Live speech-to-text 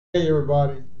Hey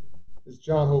everybody, it's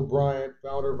John Hope Bryant,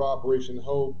 founder of Operation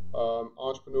Hope,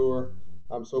 entrepreneur.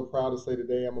 I'm so proud to say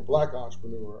today I'm a black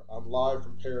entrepreneur. I'm live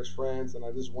from Paris, France, and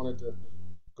I just wanted to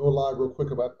go live real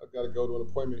quick about I've got to go to an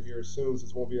appointment here soon, so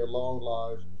this won't be a long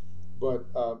live. But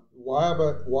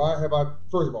why have I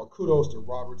first of all, kudos to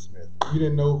Robert Smith. You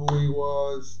didn't know who he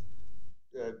was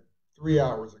 3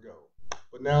 hours ago,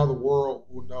 but now the world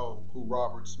will know who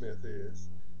Robert Smith is.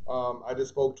 I just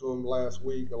spoke to him last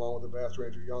week along with Ambassador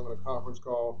Andrew Young on a conference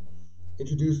call,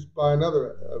 introduced by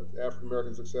another African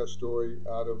American success story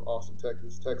out of Austin,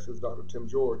 Texas, Dr. Tim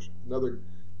George, another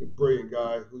brilliant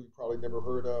guy who you probably never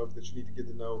heard of that you need to get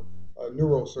to know, a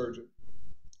neurosurgeon.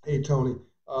 Hey Tony,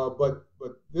 but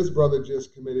this brother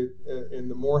just committed in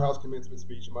the Morehouse commencement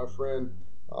speech. And my friend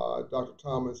Dr.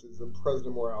 Thomas is the president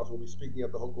of Morehouse. Will be speaking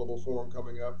at the Hope Global Forum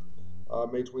coming up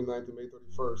May 29th and May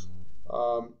 31st.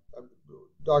 Um,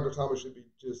 Dr. Thomas should be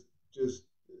just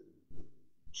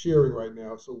cheering right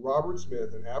now. So Robert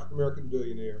Smith, an African American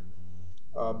billionaire,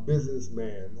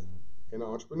 businessman, and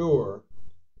entrepreneur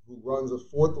who runs the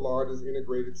fourth largest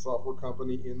integrated software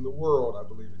company in the world, I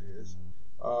believe it is,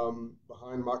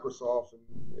 behind Microsoft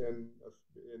and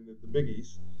the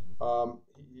biggies.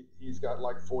 He's got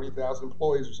like 40,000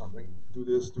 employees or something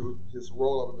through his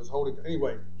roll up of his holding.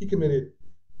 Anyway, he committed.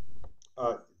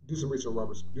 Uh, do some research on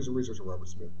Robert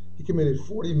Smith. He committed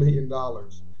 $40 million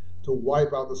to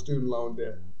wipe out the student loan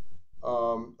debt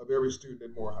of every student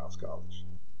at Morehouse College.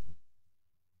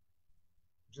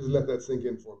 Just let that sink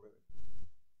in for a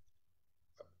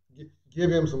minute.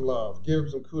 Give him some love. Give him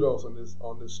some kudos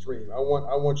on this stream. I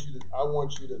want you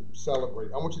to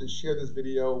celebrate. I want you to share this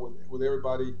video with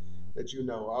everybody that you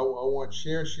know. I want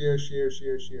share.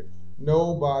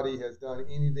 Nobody has done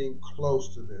anything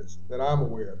close to this that I'm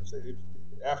aware of. Say,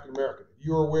 African American. If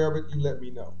you're aware of it, you let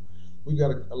me know. We've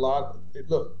got a lot.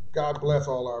 Look, God bless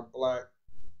all our black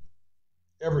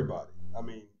everybody. I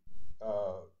mean,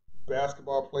 uh,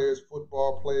 basketball players,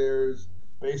 football players,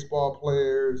 baseball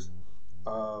players,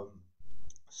 um,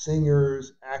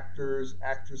 singers, actors,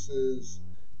 actresses,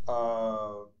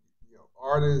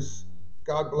 artists.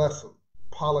 God bless them.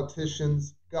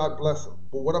 Politicians. God bless them.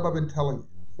 But what have I been telling you?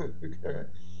 Okay?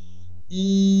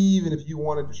 Even if you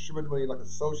want to distribute money like a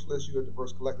socialist, you have to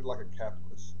first collect it like a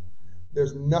capitalist.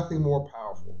 There's nothing more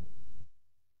powerful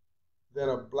than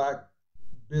a black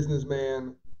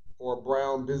businessman or a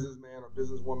brown businessman or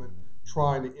businesswoman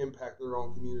trying to impact their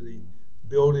own community,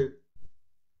 build it,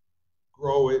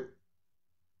 grow it,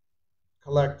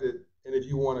 collect it, and if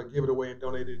you want to give it away and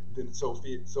donate it, then so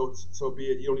be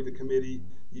it. You don't need a committee.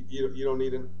 You don't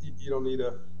need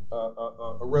a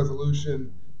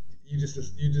resolution. You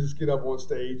just get up on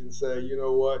stage and say, you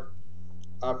know what,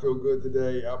 I feel good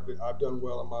today. I've done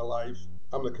well in my life.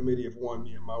 I'm the committee of one,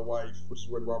 me and my wife, which is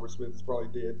what Robert Smith is probably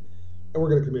did, and we're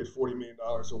going to commit $40 million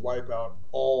to wipe out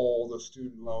all the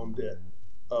student loan debt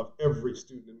of every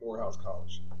student in Morehouse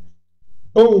College.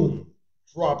 Boom,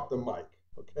 drop the mic.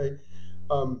 Okay.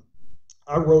 Um,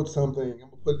 I wrote something. I'm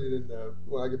gonna put it in the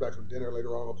when I get back from dinner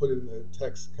later on. I'm gonna put it in the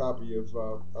text copy of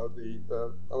the.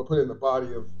 I'm gonna put it in the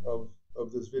body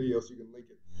of this video so you can link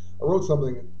it. I wrote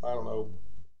something I don't know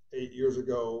 8 years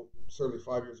ago, certainly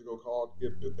 5 years ago, called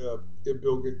if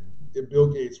Bill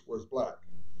Gates was black.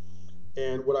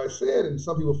 And what I said, and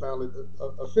some people found it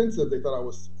offensive. They thought I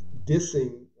was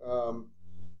dissing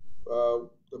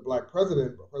the black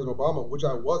president, President Obama, which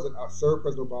I wasn't. I served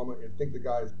President Obama and think the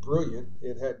guy is brilliant. He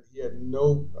had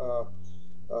no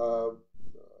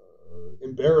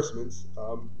embarrassments,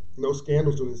 no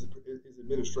scandals during his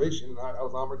administration, and I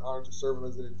was honored to serve him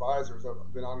as an advisor.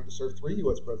 I've been honored to serve three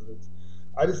U.S. presidents.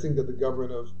 I just think that the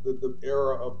government of the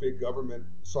era of big government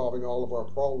solving all of our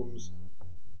problems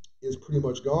is pretty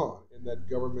much gone, and that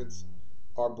governments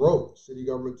are broke. City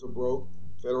governments are broke.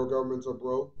 Federal governments are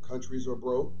broke. Countries are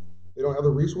broke. They don't have the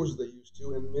resources they used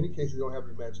to, and in many cases, they don't have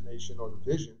the imagination or the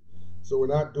vision. So we're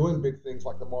not doing big things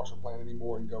like the Marshall Plan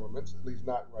anymore in governments, at least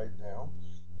not right now.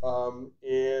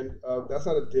 And that's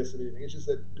not a diss of anything. It's just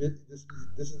that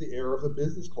this is the era of the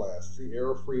business class. It's the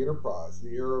era of free enterprise,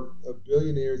 the era of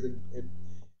billionaires and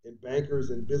bankers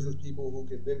and business people who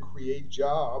can then create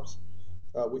jobs.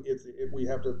 We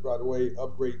have to, by the way,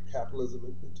 upgrade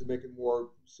capitalism to make it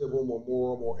more civil, more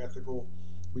moral, more ethical.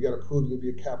 We got to prove you can be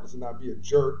a capitalist and not be a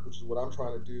jerk, which is what I'm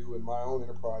trying to do in my own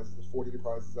enterprises, the 40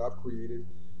 enterprises I've created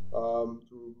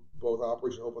through both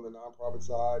Operation Hope on the nonprofit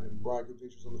side and Bryant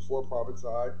Ventures on the for-profit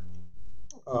side.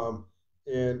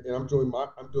 And I'm doing my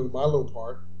little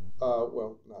part.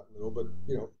 Well, not little, but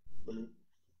I mean,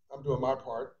 I'm doing my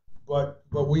part. But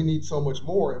we need so much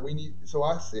more, and we need. So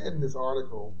I said in this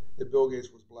article that Bill Gates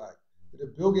was black. That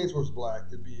if Bill Gates was black,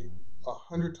 it'd be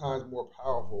 100 times more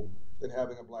powerful than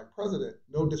having a black president.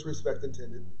 No disrespect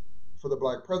intended for the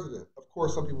black president. Of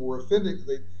course, some people were offended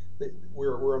because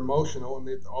we're emotional and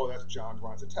oh, that's John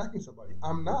Bryant's attacking somebody.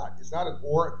 I'm not. It's not an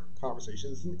or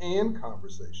conversation. It's an and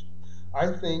conversation. I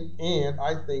think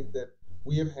that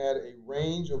we have had a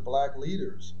range of black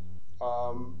leaders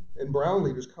and brown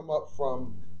leaders come up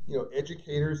from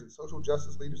educators and social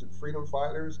justice leaders and freedom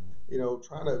fighters,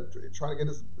 trying to get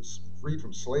us freed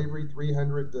from slavery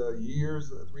 300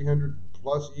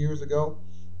 plus years ago,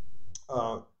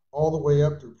 all the way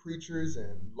up to preachers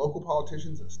and local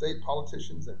politicians and state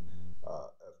politicians and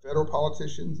federal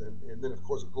politicians, and then of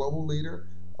course a global leader.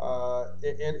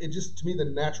 And it just, to me, the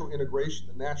natural integration,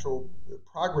 the natural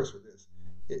progress with this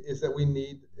is that we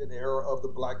need an era of the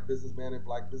black businessman and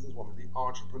black businesswoman, the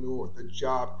entrepreneur, the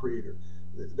job creator,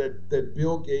 that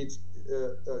Bill Gates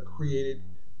created.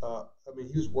 I mean,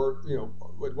 he was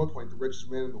at one point the richest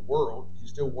man in the world. He's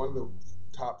still one of the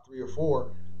top 3 or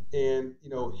 4, and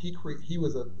he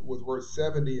was worth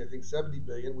 70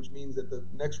 billion, which means that the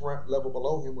next level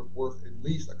below him was worth at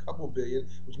least a couple billion,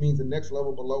 which means the next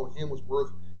level below him was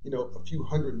worth a few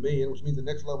hundred million, which means the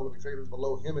next level of executives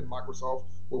below him at Microsoft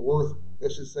were worth,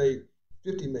 let's just say,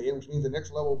 50 million, which means the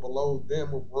next level below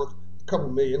them were worth a couple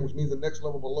million, which means the next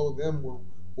level below them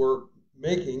were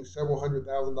making several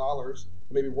 $100,000,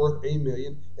 maybe worth $1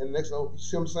 million, and the next level, you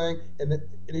see what I'm saying? And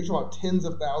you're talking about tens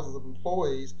of thousands of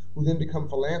employees who then become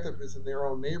philanthropists in their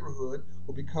own neighborhood,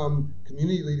 who become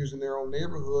community leaders in their own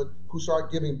neighborhood, who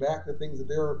start giving back to things that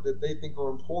they think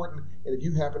are important. And if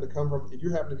you happen to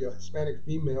be a Hispanic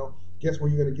female, guess where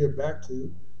you're going to give back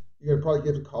to? You're going to probably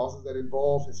give to causes that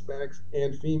involve Hispanics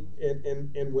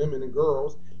and women and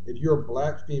girls. If you're a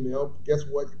black female, guess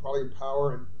what? You probably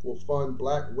empower and will fund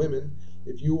black women.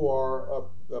 If you are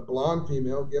a blonde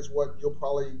female, guess what? You'll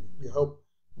probably help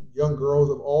young girls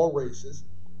of all races.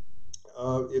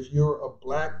 If you're a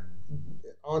black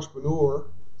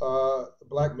entrepreneur, a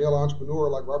black male entrepreneur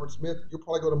like Robert Smith, you'll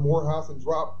probably go to Morehouse and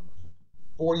drop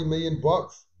 $40 million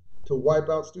to wipe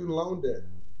out student loan debt.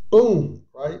 Boom,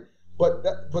 right? But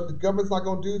the government's not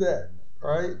going to do that,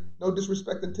 right? No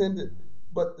disrespect intended.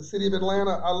 But the city of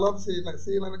Atlanta, I love the city of Atlanta. The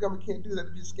city of Atlanta government can't do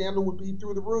that. The scandal would be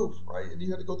through the roof, right? And you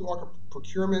had to go through all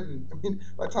procurement. And I mean,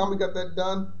 by the time we got that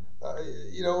done,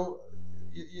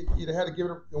 you'd had to give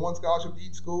it one scholarship to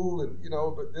each school, and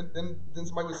but then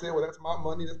somebody would say, well, that's my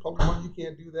money, that's public money, you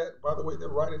can't do that. By the way, they're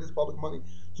right, it is public money.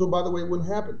 So by the way, it wouldn't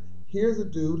happen. Here's a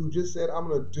dude who just said, I'm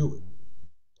going to do it,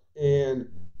 and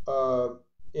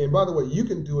by the way, you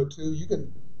can do it too. You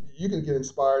can get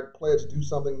inspired, pledge to do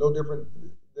something no different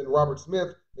than Robert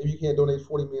Smith. Maybe you can't donate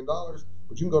 $40 million,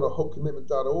 but you can go to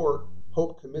hopecommitments.org,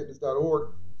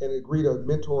 and agree to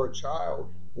mentor a child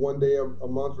one day a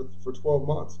month for 12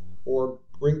 months, or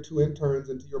bring 2 interns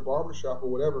into your barbershop or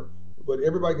whatever. But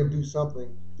everybody can do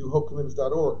something through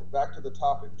hopecommitments.org. Back to the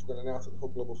topic, which we're going to announce at the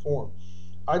Hope Global Forum.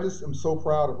 I just am so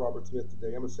proud of Robert Smith today.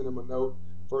 I'm going to send him a note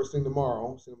first thing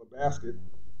tomorrow, send him a basket.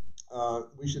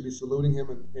 We should be saluting him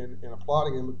and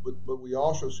applauding him, but we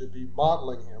also should be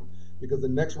modeling him, because the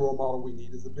next role model we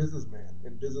need is a businessman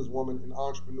and businesswoman and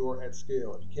entrepreneur at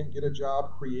scale. If you can't get a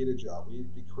job, create a job. We need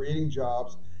to be creating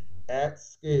jobs at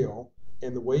scale,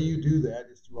 and the way you do that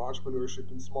is through entrepreneurship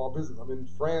and small business. I'm in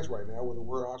France right now, where the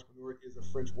word entrepreneur is a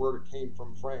French word. It came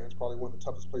from France. Probably one of the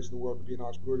toughest places in the world to be an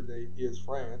entrepreneur today is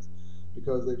France,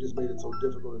 because they've just made it so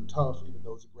difficult and tough, even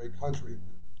though it's a great country,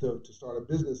 to start a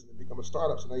business and become a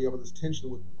startup. So now you have this tension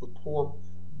with poor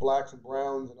blacks and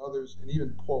browns and others, and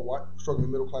even poor white,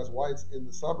 struggling middle-class whites in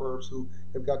the suburbs who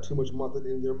have got too much money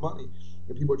in their money.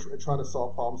 And people are trying to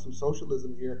solve problems through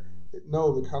socialism here.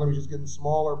 No, the economy is just getting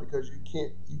smaller, because you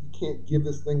can't give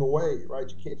this thing away, right?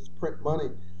 You can't just print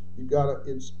money. You've got to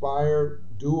inspire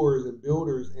doers and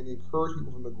builders and encourage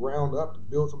people from the ground up to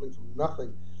build something from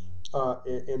nothing.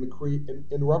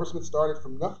 And Robert Smith started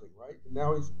from nothing, right? And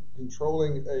now he's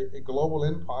controlling a global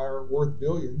empire worth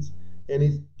billions, and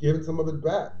he's giving some of it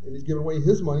back, and he's giving away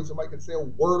his money. Somebody can say a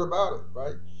word about it,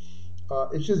 right?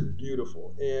 It's just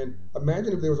beautiful. And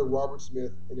imagine if there was a Robert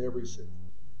Smith in every city.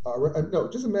 No,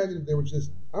 just imagine if there were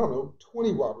just,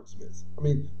 20 Robert Smiths. I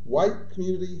mean, white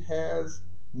community has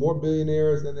more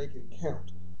billionaires than they can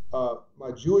count.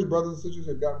 My Jewish brothers and sisters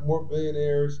have got more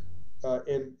billionaires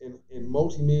and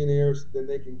multimillionaires than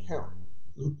they can count.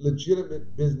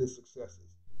 Legitimate business successes.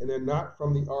 And they're not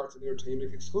from the arts and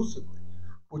entertainment exclusively,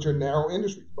 which are narrow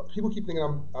industries. But people keep thinking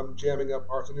I'm jamming up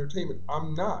arts and entertainment.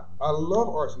 I'm not. I love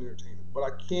arts and entertainment, but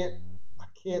I can't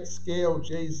scale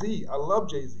Jay-Z. I love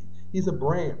Jay-Z. He's a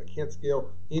brand. I can't scale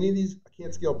any of these. I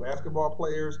can't scale basketball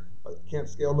players. I can't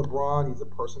scale LeBron. He's a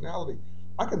personality.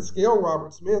 I can scale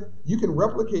Robert Smith. You can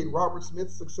replicate Robert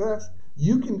Smith's success.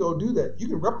 You can go do that. You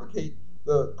can replicate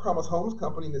the Promise Homes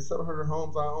Company and the 700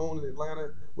 homes I own in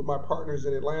Atlanta with my partners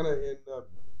in Atlanta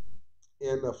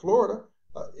and in Florida.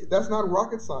 That's not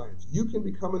rocket science. You can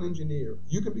become an engineer.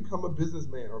 You can become a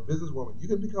businessman or businesswoman. You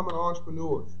can become an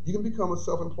entrepreneur. You can become a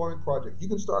self-employment project. You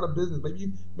can start a business.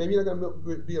 Maybe you're not going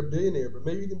to be a billionaire, but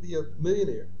maybe you can be a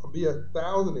millionaire or be a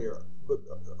thousandaire,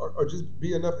 or just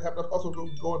be enough, have enough hustle to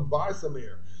go and buy some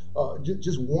air.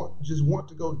 Just want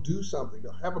to go do something.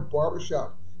 To have a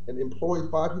barbershop and employ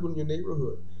 5 people in your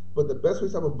neighborhood. But the best way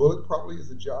to have a bullet properly is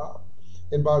a job.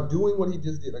 And by doing what he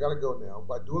just did, I got to go now.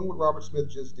 By doing what Robert Smith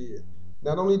just did,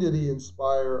 not only did he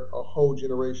inspire a whole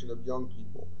generation of young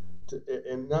people,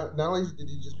 and not only did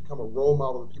he just become a role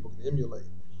model that people can emulate,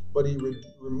 but he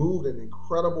removed an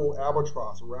incredible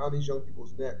albatross around these young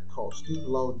people's neck called student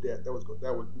loan debt that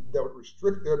would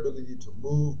restrict their ability to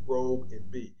move, grow, and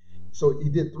be. So he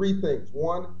did 3 things.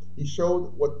 One, he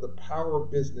showed what the power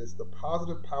of business, the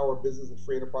positive power of business and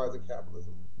free enterprise and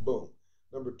capitalism. Boom.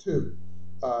 Number 2,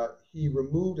 he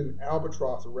removed an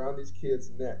albatross around these kids'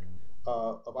 neck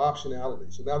of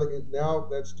optionality. So now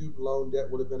that student loan debt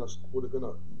would have been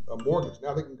a mortgage.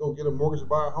 Now they can go get a mortgage to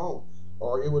buy a home,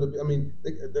 or it would have been,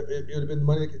 it would have been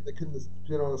money they couldn't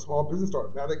spend on a small business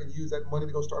start. Now they can use that money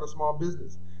to go start a small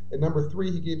business. And number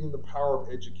 3, he gave them the power of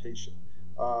education.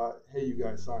 Hey, you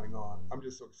guys signing on. I'm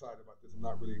just so excited about this. I'm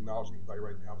not really acknowledging anybody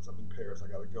right now because I'm in Paris.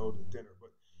 I got to go to dinner,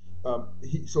 but.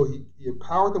 He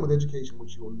empowered them with education,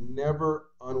 which you will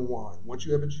never unwind. Once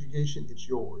you have education, it's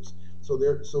yours. So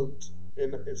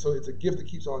it's a gift that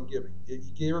keeps on giving. He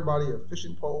gave everybody a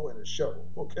fishing pole and a shovel.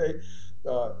 Okay,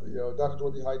 Dr.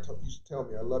 Dorothy Height used to tell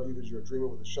me, "I love you because you're a dreamer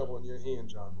with a shovel in your hand,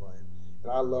 John Bryant."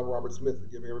 And I love Robert Smith for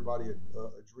giving everybody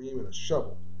a dream and a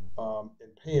shovel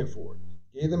and paying for it.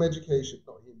 He gave them education.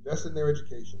 No, he invested in their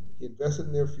education. He invested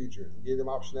in their future. He gave them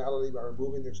optionality by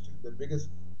removing the biggest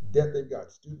debt they've got,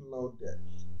 student loan debt.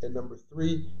 And number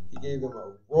 3, he gave them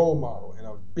a role model and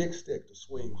a big stick to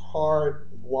swing hard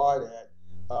and wide at.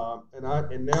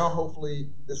 And now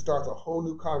hopefully this starts a whole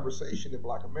new conversation in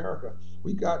Black America.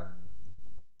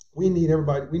 We need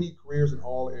everybody. We need careers in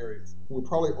all areas. We're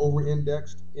probably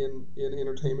over-indexed in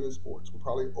entertainment and sports. We're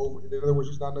probably in other words,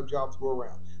 there's not enough jobs to go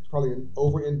around. It's probably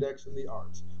over-indexed in the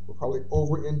arts. We're probably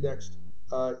over-indexed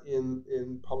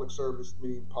in public service,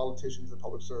 meaning politicians and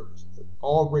public service.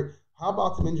 All great. How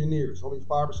about some engineers? Only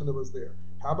 5% of us there.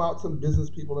 How about some business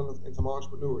people and some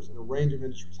entrepreneurs in a range of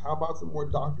industries? How about some more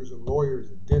doctors and lawyers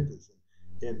and dentists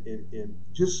and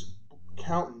just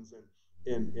accountants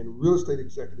and real estate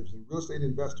executives and real estate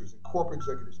investors and corporate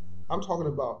executives? I'm talking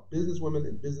about businesswomen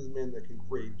and businessmen that can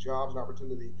create jobs and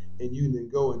opportunity, and you can then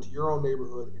go into your own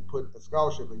neighborhood and put a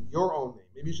scholarship in your own name.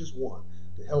 Maybe it's just one,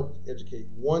 to help educate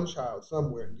one child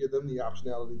somewhere and give them the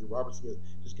optionality that Robert Smith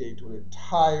just gave to an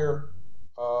entire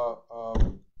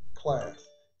class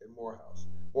at Morehouse.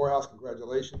 Morehouse,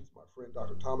 congratulations. My friend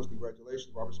Dr. Thomas,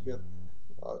 congratulations. Robert Smith,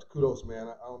 kudos, man.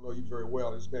 I don't know you very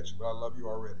well. I just met you, but I love you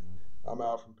already. I'm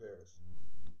out from Paris.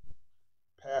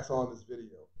 Pass on this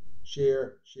video.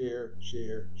 Share, share,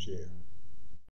 share, share.